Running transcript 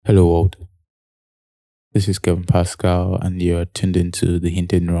Hello, world. This is Kevin Pascal, and you're tuned into the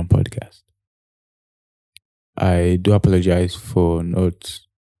Hinted Neuron podcast. I do apologize for not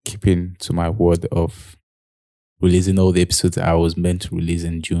keeping to my word of releasing all the episodes I was meant to release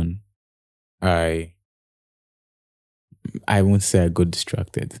in June. I won't say I got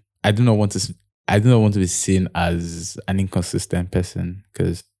distracted. I do not want to be seen as an inconsistent person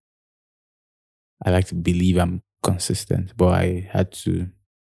because I like to believe I'm consistent, but I had to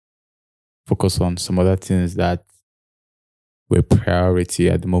focus on some other things that were priority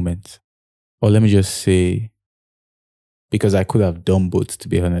at the moment. Or let me just say, because I could have done both, to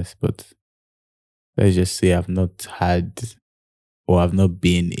be honest, but let's just say I've not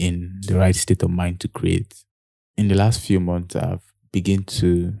been in the right state of mind to create. In the last few months,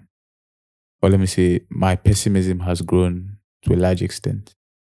 my pessimism has grown to a large extent.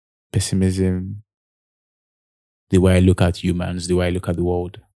 Pessimism, the way I look at humans, the way I look at the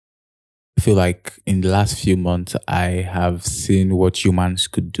world. I feel like in the last few months, I have seen what humans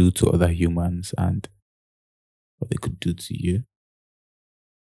could do to other humans and what they could do to you.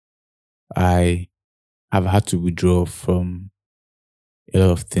 I have had to withdraw from a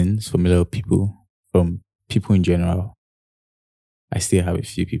lot of things, from a lot of people, from people in general. I still have a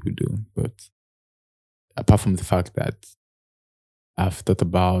few people doing, but apart from the fact that I've thought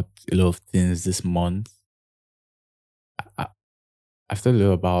about a lot of things this month, I've thought a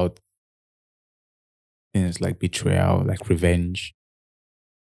lot about things like betrayal, like revenge,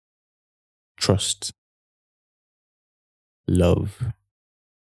 trust, love,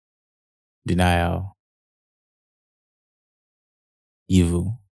 denial,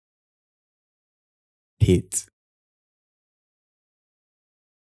 evil, hate.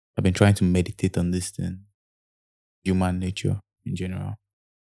 I've been trying to meditate on this thing, human nature in general.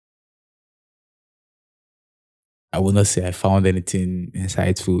 I will not say I found anything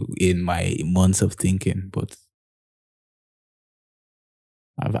insightful in my months of thinking, but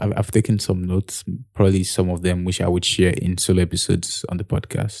I've taken some notes, probably some of them which I would share in solo episodes on the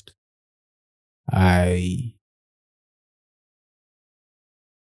podcast. I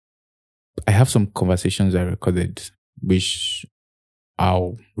have some conversations I recorded, which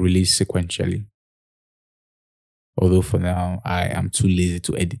I'll release sequentially. Although for now, I am too lazy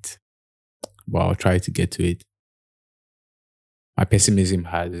to edit, but I'll try to get to it. My pessimism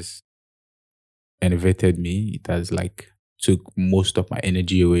has elevated me. It has took most of my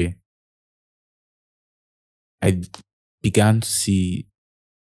energy away. I began to see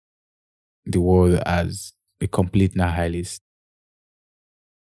the world as a complete nihilist.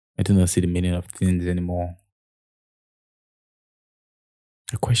 I do not see the meaning of things anymore.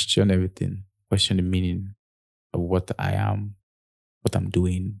 I question everything, question the meaning of what I am, what I'm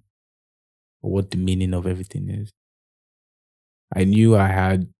doing, or what the meaning of everything is. I knew I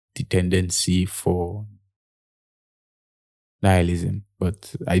had the tendency for nihilism,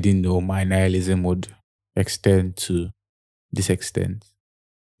 but I didn't know my nihilism would extend to this extent.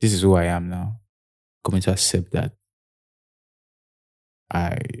 This is who I am now. Coming to accept that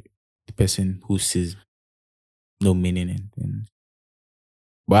the person who sees no meaning in things.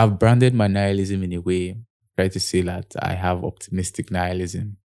 But I've branded my nihilism in a way, try to say that I have optimistic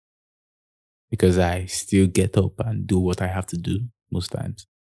nihilism because I still get up and do what I have to do most times.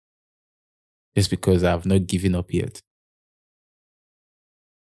 Just because I've not given up yet.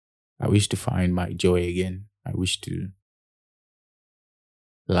 I wish to find my joy again. I wish to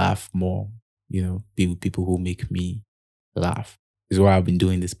laugh more, be with people who make me laugh. This is what I've been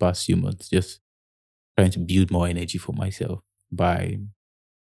doing this past few months, just trying to build more energy for myself by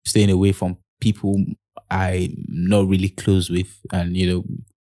staying away from people I'm not really close with and,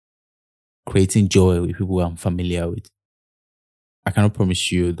 creating joy with people I'm familiar with. I cannot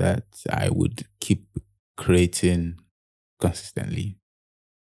promise you that I would keep creating consistently.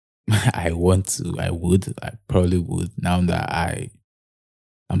 I probably would now that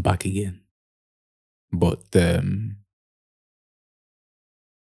I'm back again. But,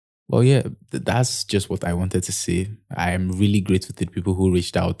 that's just what I wanted to say. I am really grateful to the people who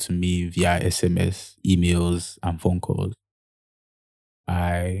reached out to me via SMS, emails, and phone calls.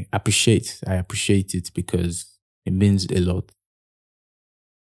 I appreciate it because it means a lot.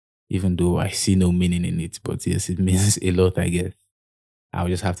 Even though I see no meaning in it, but yes, it means a lot, I guess. I'll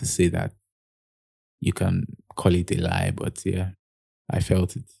just have to say that. You can call it a lie, but yeah, I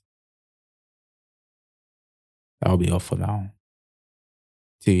felt it. That'll be all for now.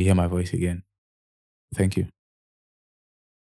 Till you hear my voice again. Thank you.